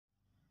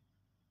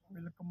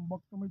Welcome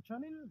back to my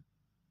channel,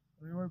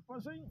 River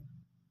Pasay.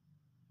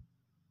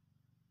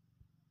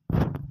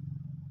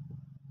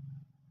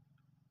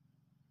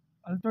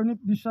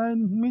 Alternate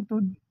design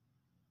method,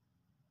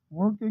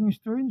 working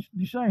strings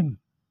design,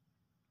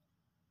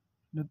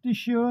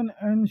 notation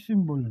and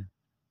symbol.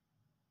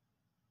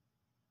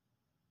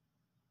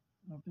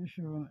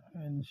 Notation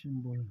and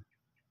symbol.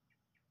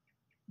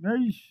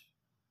 Guys,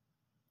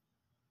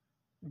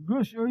 the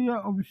gross area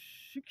of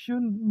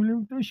section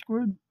millimeter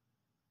squared,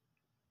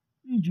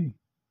 e.g.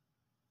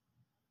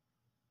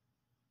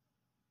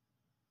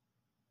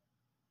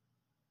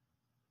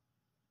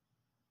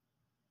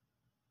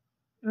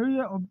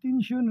 Area of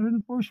tension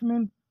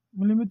reinforcement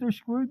millimeter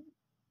squared,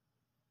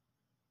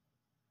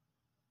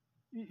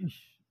 is.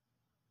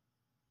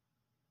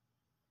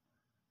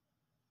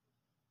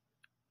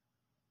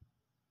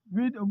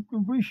 Width of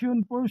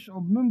compression force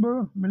of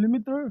member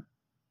millimeter,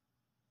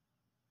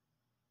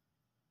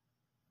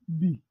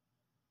 b.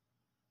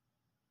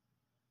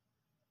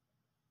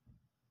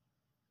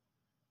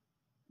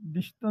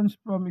 Distance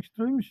from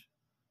extremes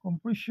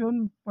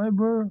compression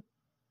fiber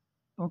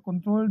to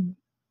controlled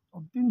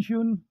of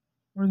tension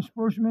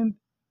reinforcement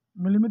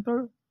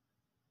millimeter,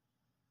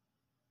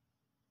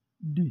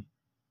 d.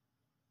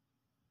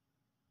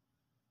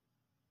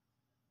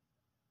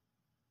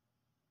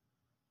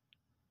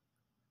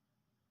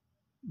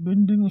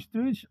 Bending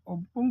stress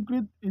of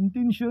concrete in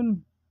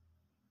tension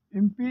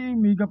MPa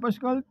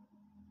megapascal,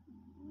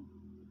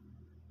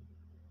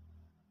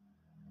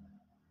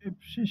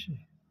 FCC.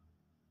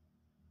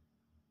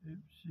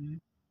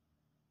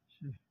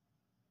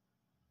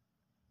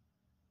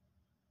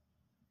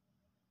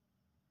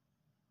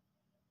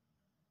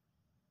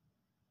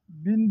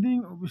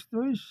 Bending of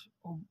stress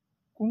of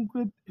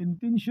concrete in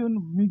tension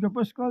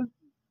megapascal,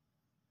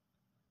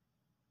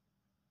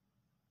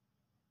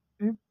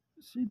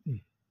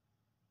 FCT.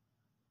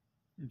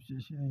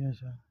 FCC na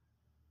guys ha.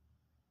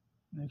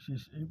 Next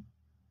is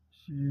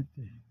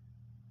FCT.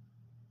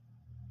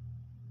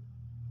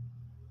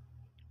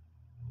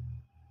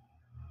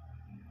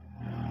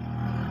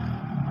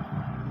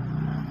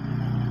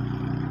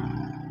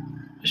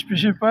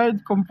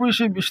 Specified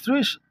compressive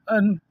stress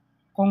and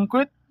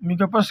concrete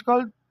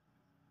megapascal,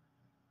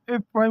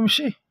 F prime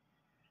C.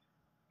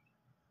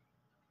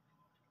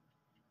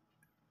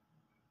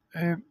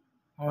 F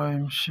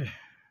prime C.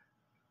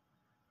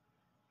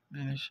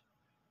 Then is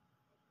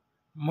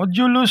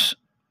modulus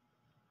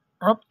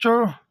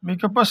rupture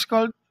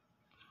megapascal,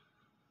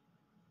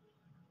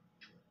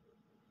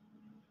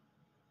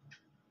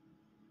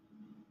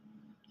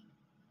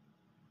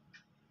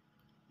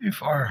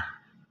 FR.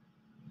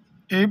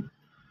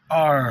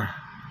 FR.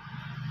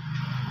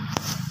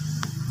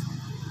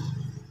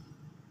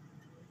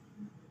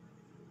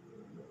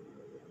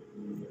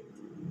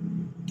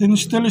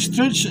 Tensile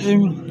stretch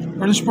in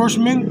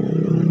reinforcement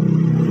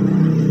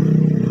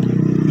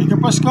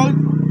megapascal,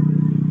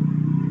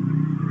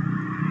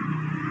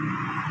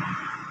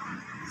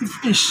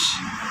 FS.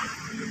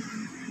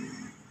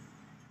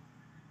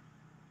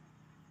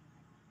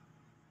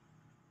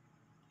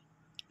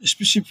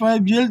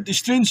 Specified yield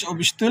strength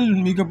of steel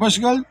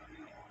megapascal,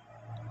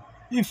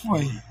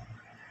 FY.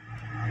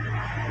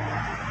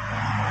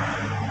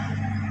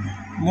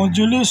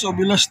 Modulus of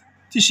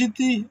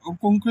elasticity of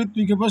concrete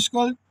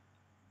megapascal,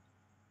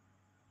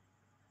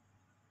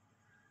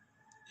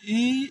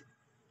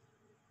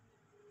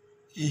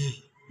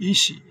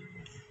 EC.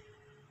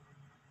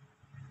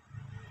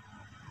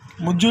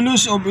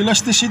 Modulus of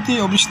elasticity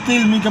of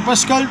steel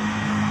megapascal,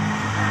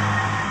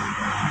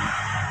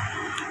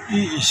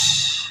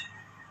 ES.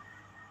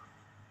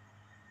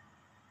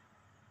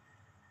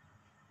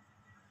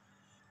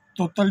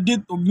 Total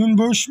depth of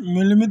members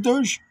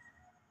millimeters,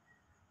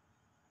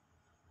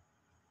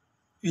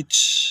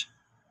 H.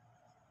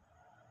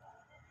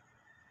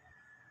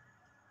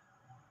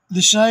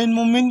 Design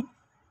moment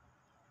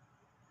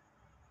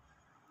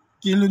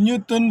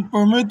kilonewton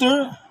per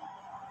meter,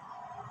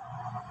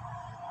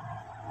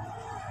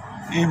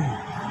 M.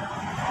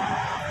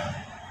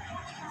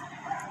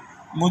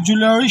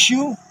 Modular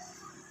ratio,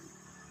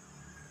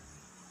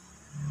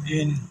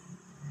 N.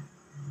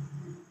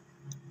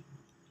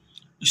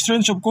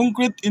 Strength of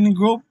concrete in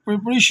group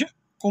compression,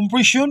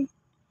 guys.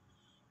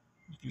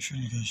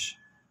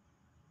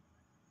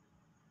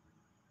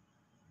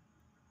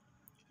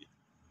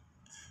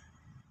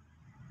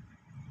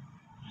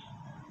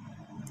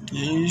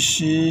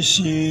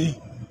 ACC.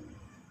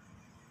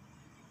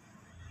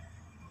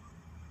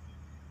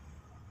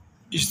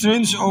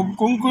 Strength of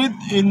concrete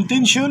in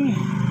tension,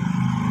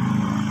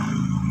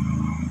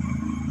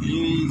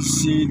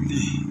 ACT.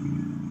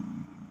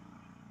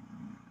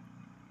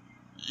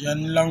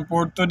 Yan lang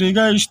for today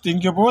guys.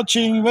 Thank you for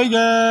watching. Bye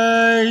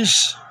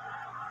guys.